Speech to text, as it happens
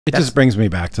It just brings me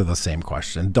back to the same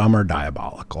question. Dumb or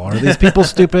diabolical? Are these people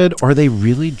stupid, or are they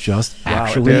really just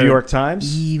actually the New York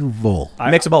Times? evil?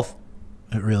 Mix of both.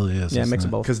 It really is. Yeah, mix of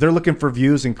both. Because they're looking for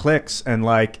views and clicks, and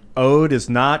like owed is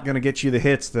not going to get you the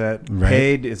hits that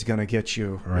paid is going to get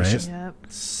you. Right. It's just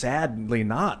sadly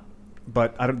not.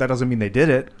 But that doesn't mean they did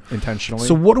it intentionally.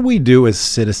 So what do we do as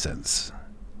citizens?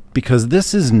 Because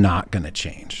this is not going to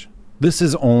change. This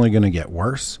is only going to get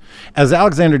worse. As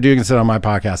Alexander Dugan said on my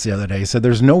podcast the other day, he said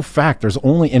there's no fact, there's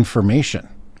only information.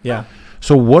 Yeah.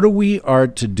 So what do we are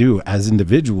to do as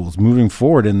individuals moving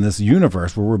forward in this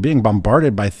universe where we're being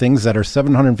bombarded by things that are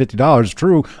 $750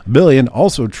 true, $1 billion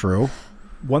also true?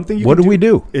 One thing what do we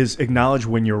do is acknowledge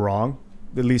when you're wrong,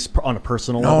 at least on a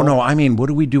personal level. level. No, I mean, what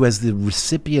do we do as the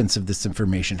recipients of this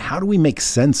information? How do we make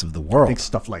sense of the world? I think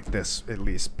stuff like this, at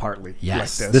least partly.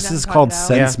 Yes, like this is called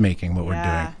sense making. What we're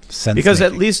doing, sense because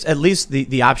making. at least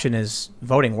the option is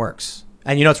voting works.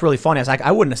 And you know it's really funny. I was like,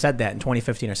 I wouldn't have said that in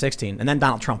 2015 or 16. And then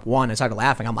Donald Trump won and started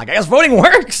laughing. I'm like, I guess voting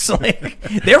works. Like,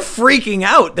 they're freaking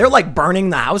out. They're like burning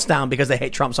the house down because they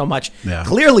hate Trump so much. Yeah.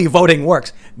 Clearly, voting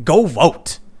works. Go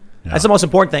vote. Yeah. That's the most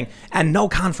important thing. And no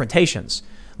confrontations.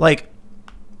 Like.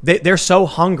 They're so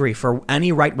hungry for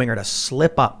any right winger to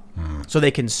slip up so they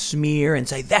can smear and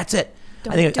say, that's it.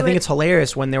 I think it's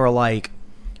hilarious when they were like,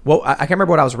 well, I can't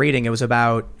remember what I was reading. It was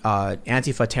about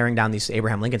Antifa tearing down this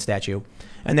Abraham Lincoln statue.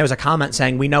 And there was a comment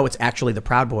saying, we know it's actually the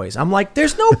Proud Boys. I'm like,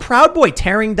 there's no Proud Boy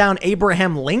tearing down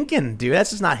Abraham Lincoln, dude.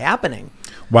 That's just not happening.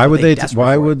 Why would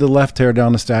Why would the left tear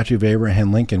down the statue of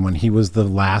Abraham Lincoln when he was the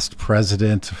last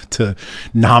president to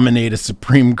nominate a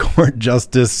Supreme Court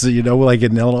justice? You know, like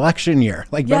in an election year.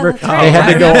 Like, remember they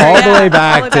had to go all the way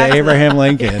back to Abraham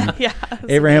Lincoln.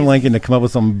 Abraham Lincoln to come up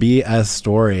with some BS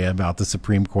story about the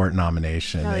Supreme Court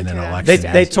nomination in an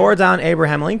election. They tore down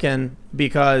Abraham Lincoln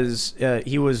because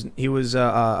he was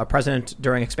a president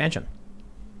during expansion.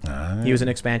 He was an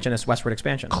expansionist, westward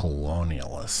expansion.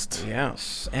 Colonialist.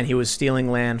 Yes. And he was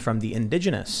stealing land from the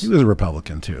indigenous. He was a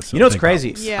Republican, too. So you know what's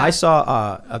crazy? Yeah. I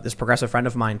saw this progressive friend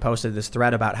of mine posted this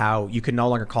thread about how you can no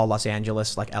longer call Los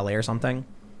Angeles like LA or something.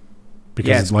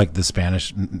 Because it's like the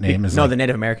Spanish name is the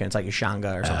Native American. It's like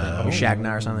Ushanga or something.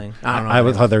 Ushagna or something. I don't know.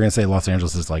 I thought they were going to say Los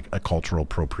Angeles is like a cultural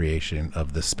appropriation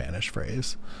of the Spanish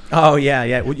phrase. Oh, yeah,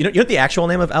 yeah. You know what the actual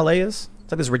name of LA is?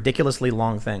 It's like this ridiculously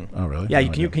long thing. Oh, really? Yeah,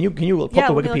 can you pull up the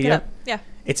Wikipedia? Yeah.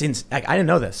 It's in. I didn't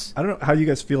know this. I don't know how you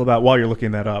guys feel about, while you're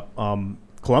looking that up,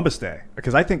 Columbus Day.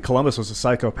 Because I think Columbus was a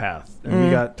psychopath. And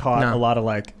we got taught a lot of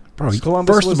like, bro,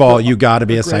 first of all, you got to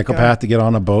be a psychopath to get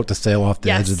on a boat to sail off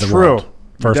the edge of the world.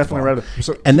 First definitely of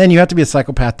all. And then you have to be a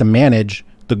psychopath to manage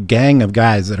the gang of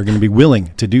guys that are going to be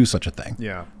willing to do such a thing.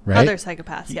 Yeah. Right? Other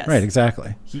psychopaths, yes. Right,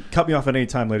 exactly. Cut me off at any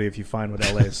time, lady, if you find what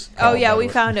LA is. Oh, yeah, we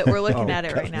found it. We're looking at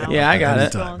it right now. Yeah, I got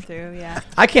it. Going through, yeah.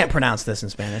 I can't pronounce this in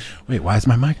Spanish. Wait, why is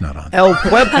my mic not on? El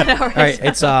Pueblo. All right,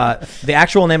 it's the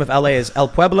actual name of LA is El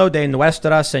Pueblo de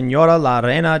Nuestra Señora la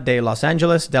Reina de Los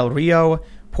Angeles del Rio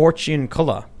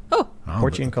Porciuncula.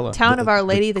 Porciuncula. Town of Our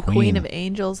Lady, the Queen of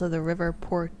Angels of the River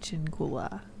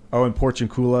Porciuncula. Oh, and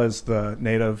Porciuncula is the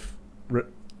native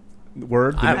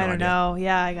word? I don't know.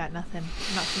 Yeah, I got nothing.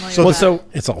 I'm not familiar with that. So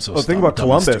it's also think about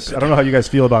Columbus. I don't know how you guys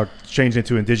feel about changing it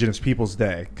to Indigenous Peoples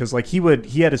Day, because like he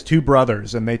had his two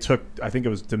brothers, and they took, I think it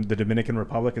was the Dominican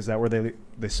Republic. Is that where they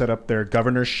set up their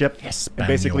governorship? Yes, and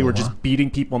basically were just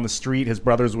beating people on the street. His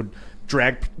brothers would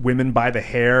drag women by the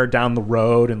hair down the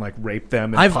road and like rape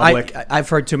them in public. I've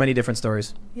heard too many different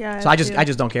stories. Yeah. So I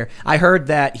just don't care. I heard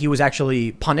that he was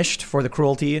actually punished for the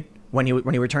cruelty when he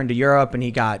returned to Europe, and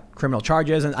he got criminal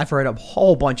charges, and I've heard a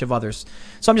whole bunch of others.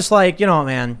 So I'm just like,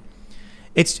 man,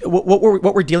 it's what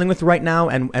we're dealing with right now,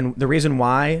 and the reason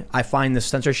why I find this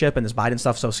censorship and this Biden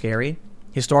stuff so scary.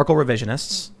 Historical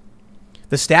revisionists.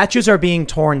 The statues are being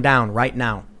torn down right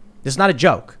now. This is not a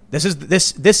joke. This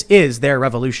is their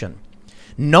revolution.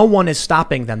 No one is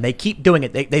stopping them. They keep doing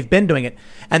it. They've been doing it,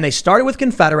 and they started with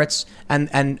Confederates, and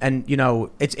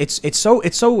it's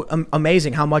so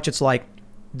amazing how much it's like.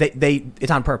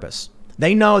 It's on purpose.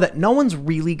 They know that no one's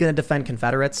really going to defend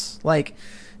Confederates. Like,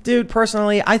 dude,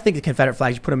 personally, I think the Confederate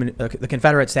flags, you put them in the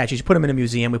Confederate statues, you put them in a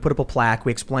museum, we put up a plaque,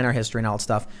 we explain our history and all that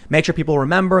stuff. Make sure people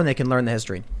remember and they can learn the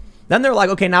history. Then they're like,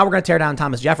 okay, now we're going to tear down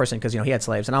Thomas Jefferson because, he had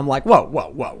slaves. And I'm like,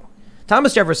 whoa.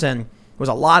 Thomas Jefferson was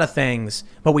a lot of things,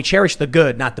 but we cherish the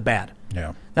good, not the bad.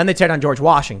 Yeah. Then they tear down George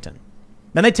Washington.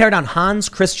 Then they tear down Hans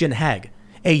Christian Heg,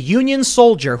 a Union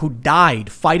soldier who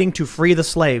died fighting to free the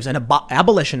slaves, an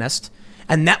abolitionist,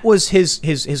 and that was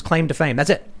his claim to fame. That's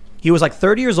it. He was like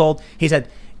 30 years old. He said,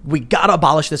 we got to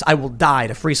abolish this. I will die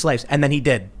to free slaves. And then he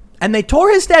did. And they tore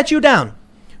his statue down.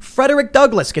 Frederick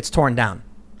Douglass gets torn down.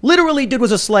 Literally, dude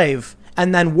was a slave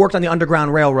and then worked on the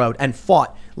Underground Railroad and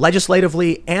fought.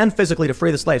 legislatively and physically to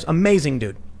free the slaves. Amazing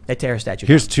dude. They tear a statue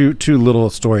Here's down. two little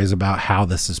stories about how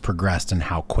this has progressed and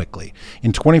how quickly.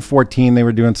 In 2014, they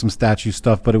were doing some statue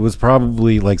stuff, but it was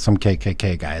probably like some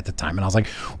KKK guy at the time. And I was like,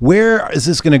 where is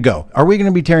this going to go? Are we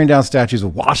going to be tearing down statues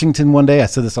of Washington one day? I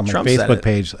said this on my Trump said Facebook it.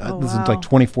 page. This is like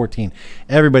 2014.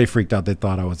 Everybody freaked out. They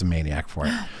thought I was a maniac for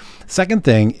it. Second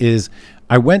thing is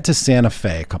I went to Santa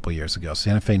Fe a couple years ago,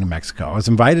 Santa Fe, New Mexico. I was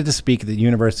invited to speak at the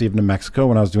University of New Mexico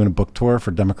when I was doing a book tour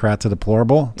for Democrat to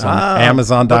Deplorable. It's on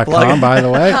Amazon.com, by the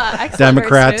way.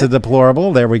 Democrat to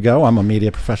Deplorable. There we go. I'm a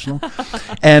media professional.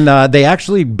 And they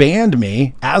actually banned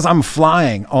me as I'm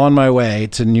flying on my way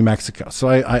to New Mexico. So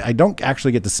I don't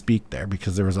actually get to speak there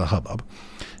because there was a hubbub.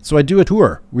 So I do a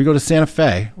tour. We go to Santa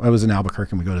Fe. I was in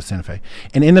Albuquerque, and we go to Santa Fe.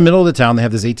 And in the middle of the town, they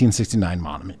have this 1869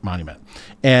 monument.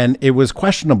 And it was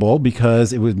questionable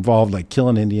because it would involve like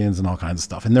killing Indians and all kinds of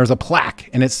stuff. And there's a plaque,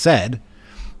 and it said,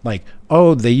 like,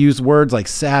 oh, they use words like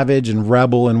savage and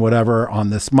rebel and whatever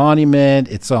on this monument.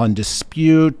 It's on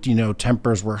dispute. You know,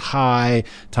 tempers were high.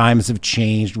 Times have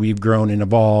changed. We've grown and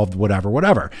evolved,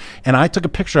 whatever. And I took a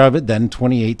picture of it then in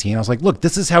 2018. I was like, look,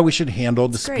 this is how we should handle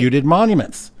disputed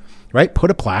monuments. Right?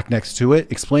 Put a plaque next to it,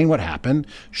 explain what happened,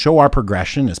 show our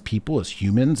progression as people, as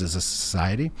humans, as a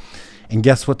society. And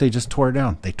guess what they just tore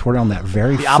down? They tore down that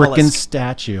very freaking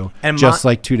statue and just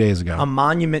like 2 days ago. A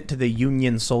monument to the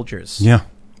Union soldiers. Yeah.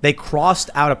 They crossed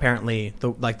out apparently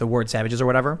the word savages or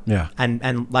whatever. Yeah.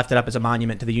 And left it up as a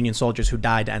monument to the Union soldiers who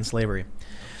died to end slavery.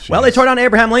 Jeez. Well, they tore down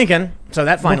Abraham Lincoln, so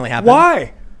that finally happened.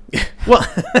 Why? Well,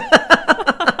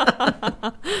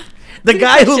 the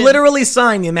guy who literally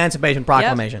signed the Emancipation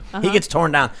Proclamation, he gets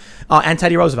torn down. And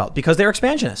Teddy Roosevelt, because they're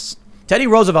expansionists. Teddy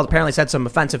Roosevelt apparently said some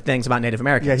offensive things about Native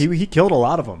Americans. Yeah, he killed a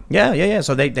lot of them. Yeah.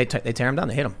 So they tear him down.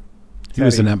 They hit him. He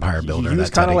was an empire builder. He was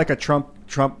kind of like a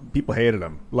Trump. People hated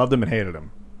him, loved him, and hated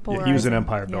him. Yeah, he was an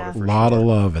empire builder. Yeah. For a lot of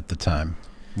love at the time.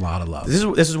 A lot of love.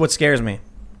 This is what scares me.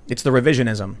 It's the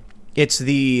revisionism. It's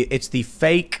the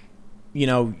fake. You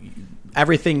know,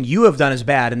 everything you have done is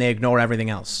bad, and they ignore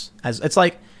everything else. It's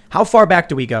like, how far back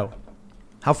do we go?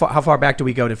 How far back do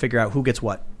we go to figure out who gets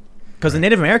what? Because the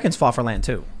Native Americans fought for land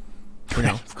too. You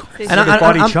know, and they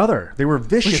fought each other. They were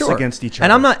vicious against each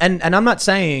other. And I'm not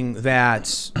saying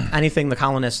that anything the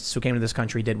colonists who came to this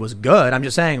country did was good. I'm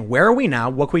just saying, where are we now?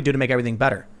 What can we do to make everything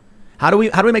better? How do we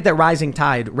make that rising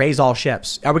tide raise all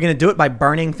ships? Are we going to do it by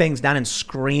burning things down and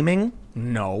screaming?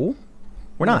 No,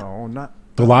 we're not. No, not.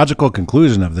 The logical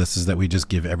conclusion of this is that we just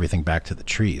give everything back to the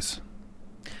trees.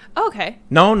 Okay.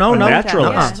 No.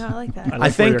 Naturalist. Yeah, no, I like that. I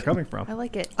think where you're coming from. I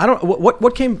like it. I don't. What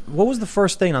was the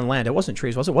first thing on land? It wasn't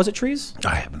trees, was it? Was it trees?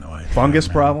 I have no idea. Fungus,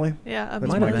 probably. Yeah,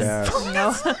 That's my guess.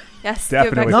 No. Yes.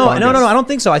 Definitely. No. I don't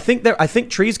think so. I think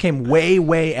trees came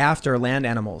way after land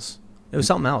animals. It was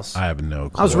something else. I have no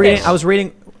clue. I was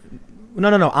reading.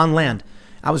 No. On land.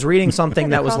 I was reading something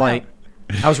that was like.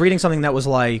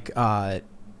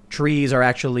 Trees are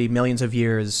actually millions of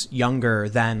years younger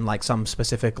than like some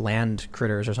specific land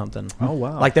critters or something. Oh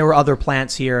wow! Like there were other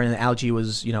plants here, and the algae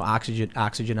was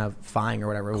oxygenifying or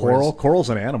whatever. Coral's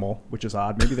an animal, which is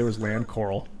odd. Maybe there was land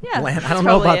coral. Yeah, land. I don't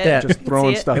know about that. Just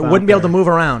throwing stuff. It wouldn't be able to move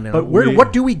around. You know? But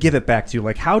what do we give it back to?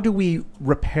 Like, how do we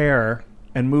repair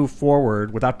and move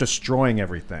forward without destroying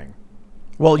everything?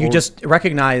 Well, you just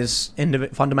recognize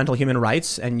fundamental human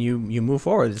rights and you move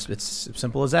forward. It's as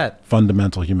simple as that.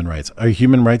 Fundamental human rights. Are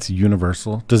human rights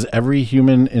universal? Does every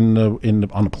human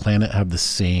on the planet have the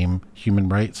same human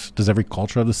rights? Does every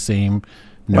culture have the same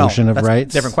notion of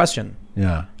rights? A different question.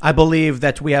 Yeah. I believe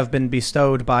that we have been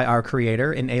bestowed by our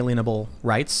Creator inalienable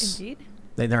rights. Indeed.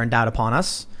 They're endowed upon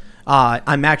us.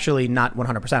 I'm actually not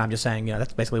 100%. I'm just saying,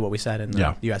 that's basically what we said in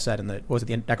the U.S. said in the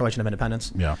Declaration of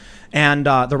Independence. Yeah. And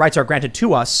the rights are granted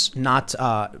to us not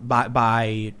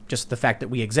by just the fact that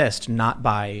we exist, not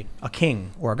by a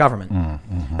king or a government.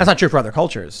 Mm-hmm. That's not true for other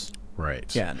cultures.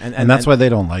 Right. Yeah. And that's why they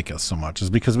don't like us so much, is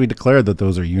because we declared that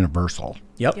those are universal.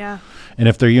 Yep. Yeah. And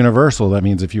if they're universal, that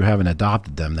means if you haven't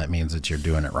adopted them, that means that you're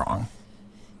doing it wrong.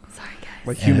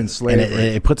 Like human slavery. And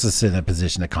it puts us in a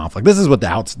position of conflict. This is what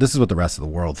the rest of the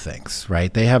world thinks,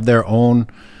 right? They have their own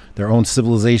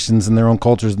civilizations and their own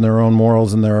cultures and their own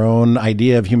morals and their own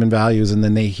idea of human values, and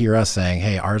then they hear us saying,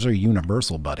 hey, ours are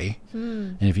universal, buddy.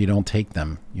 And if you don't take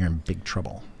them, you're in big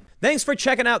trouble. Thanks for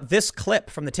checking out this clip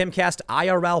from the Timcast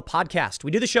IRL podcast. We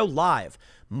do the show live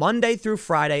Monday through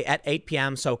Friday at 8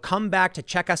 p.m., so come back to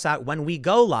check us out when we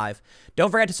go live.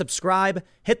 Don't forget to subscribe,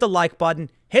 hit the like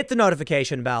button, hit the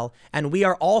notification bell, and we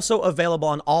are also available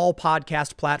on all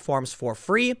podcast platforms for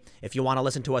free if you want to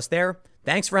listen to us there.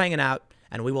 Thanks for hanging out,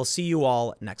 and we will see you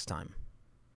all next time.